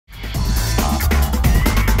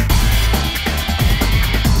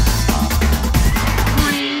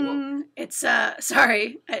Let's,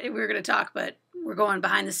 sorry, we were going to talk, but we're going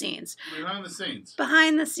behind the scenes. Behind the scenes.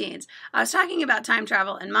 Behind the scenes. I was talking about time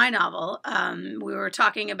travel in my novel. We were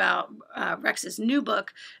talking about Rex's new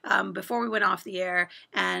book before we went off the air,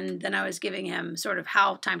 and then I was giving him sort of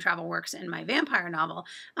how time travel works in my vampire novel.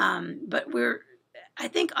 But I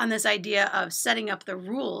think on this idea of setting up the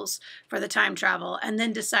rules for the time travel and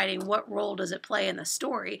then deciding what role does it play in the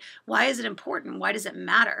story, why is it important, why does it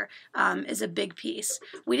matter, is a big piece.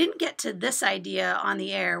 We didn't get to this idea on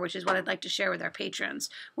the air, which is what I'd like to share with our patrons,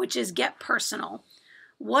 which is get personal.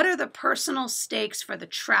 What are the personal stakes for the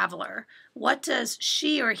traveler? What does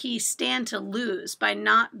she or he stand to lose by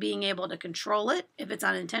not being able to control it, if it's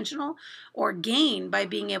unintentional, or gain by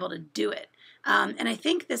being able to do it? And I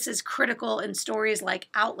think this is critical in stories like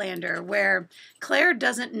Outlander, where Claire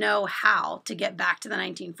doesn't know how to get back to the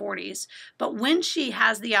 1940s. But when she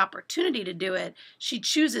has the opportunity to do it, she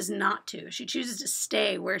chooses not to. She chooses to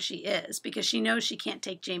stay where she is because she knows she can't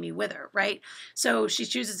take Jamie with her, right? So she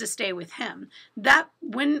chooses to stay with him. That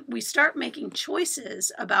when we start making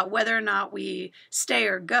choices about whether or not we stay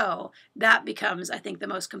or go, that becomes, I think, the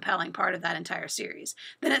most compelling part of that entire series.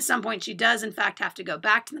 Then at some point, she does, in fact, have to go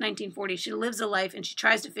back to the 1940s. She lives a life and she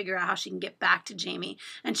tries to figure out how she can get back to Jamie,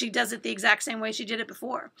 and she does it the exact same way she did it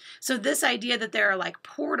before. So this idea that there are like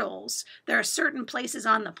portals, there are certain places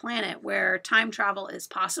on the planet where time travel is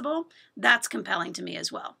possible, that's compelling to me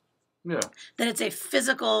as well. Yeah. That it's a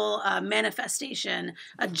physical manifestation,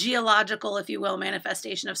 a geological, if you will,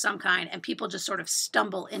 manifestation of some kind, and people just sort of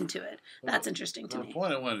stumble into it. That's interesting to me. The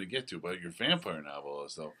point I wanted to get to about your vampire novel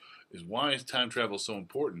is why is time travel so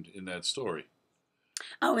important in that story?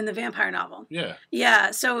 Oh, in the vampire novel. Yeah. Yeah,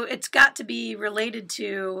 so it's got to be related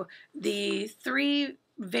to the three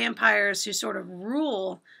vampires who sort of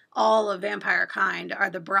rule all of vampire kind are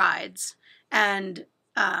the brides. And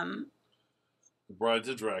The Brides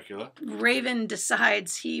of Dracula. Raven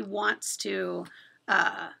decides he wants to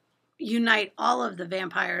unite all of the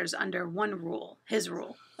vampires under one rule, his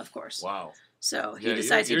rule, of course. Wow. So he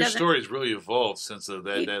decides your story's really evolved since that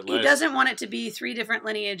last... He doesn't want it to be three different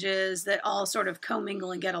lineages that all sort of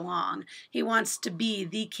commingle and get along. He wants to be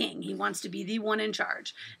the king. He wants to be the one in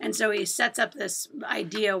charge. And so he sets up this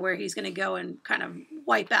idea where he's going to go and kind of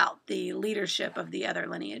wipe out the leadership of the other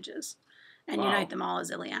lineages and unite them all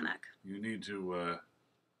as Ilianic. You need to...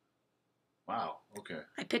 Wow, okay.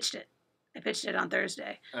 I pitched it on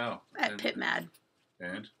Thursday. Oh. At Pit Mad.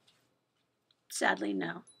 And? Sadly,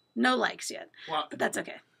 no. No likes yet. Well, but that's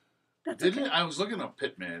okay. I was looking up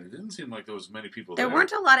Pit Mad. It didn't seem like there was many people there. There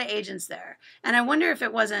weren't a lot of agents there. And I wonder if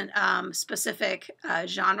it wasn't specific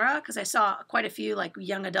genre, because I saw quite a few like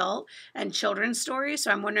young adult and children's stories.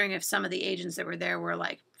 So I'm wondering if some of the agents that were there were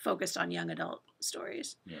like focused on young adult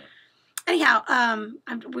stories. Yeah. Anyhow,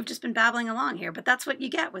 we've just been babbling along here, but that's what you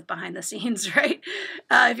get with behind the scenes, right?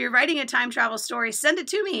 If you're writing a time travel story, send it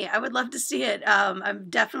to me. I would love to see it.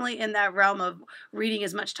 I'm definitely in that realm of reading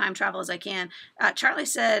as much time travel as I can. Charlie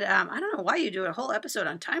said, I don't know why you do a whole episode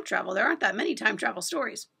on time travel. There aren't that many time travel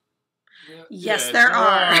stories. Yeah. Yes, there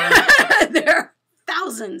are. There are.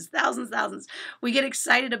 Thousands. We get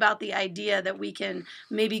excited about the idea that we can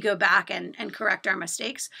maybe go back and correct our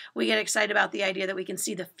mistakes. We get excited about the idea that we can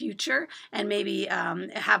see the future and maybe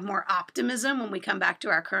have more optimism when we come back to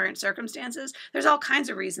our current circumstances. There's all kinds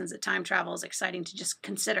of reasons that time travel is exciting to just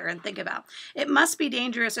consider and think about. It must be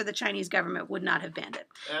dangerous or the Chinese government would not have banned it.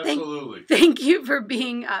 Absolutely. Thank you for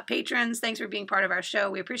being patrons. Thanks for being part of our show.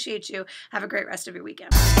 We appreciate you. Have a great rest of your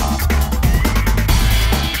weekend.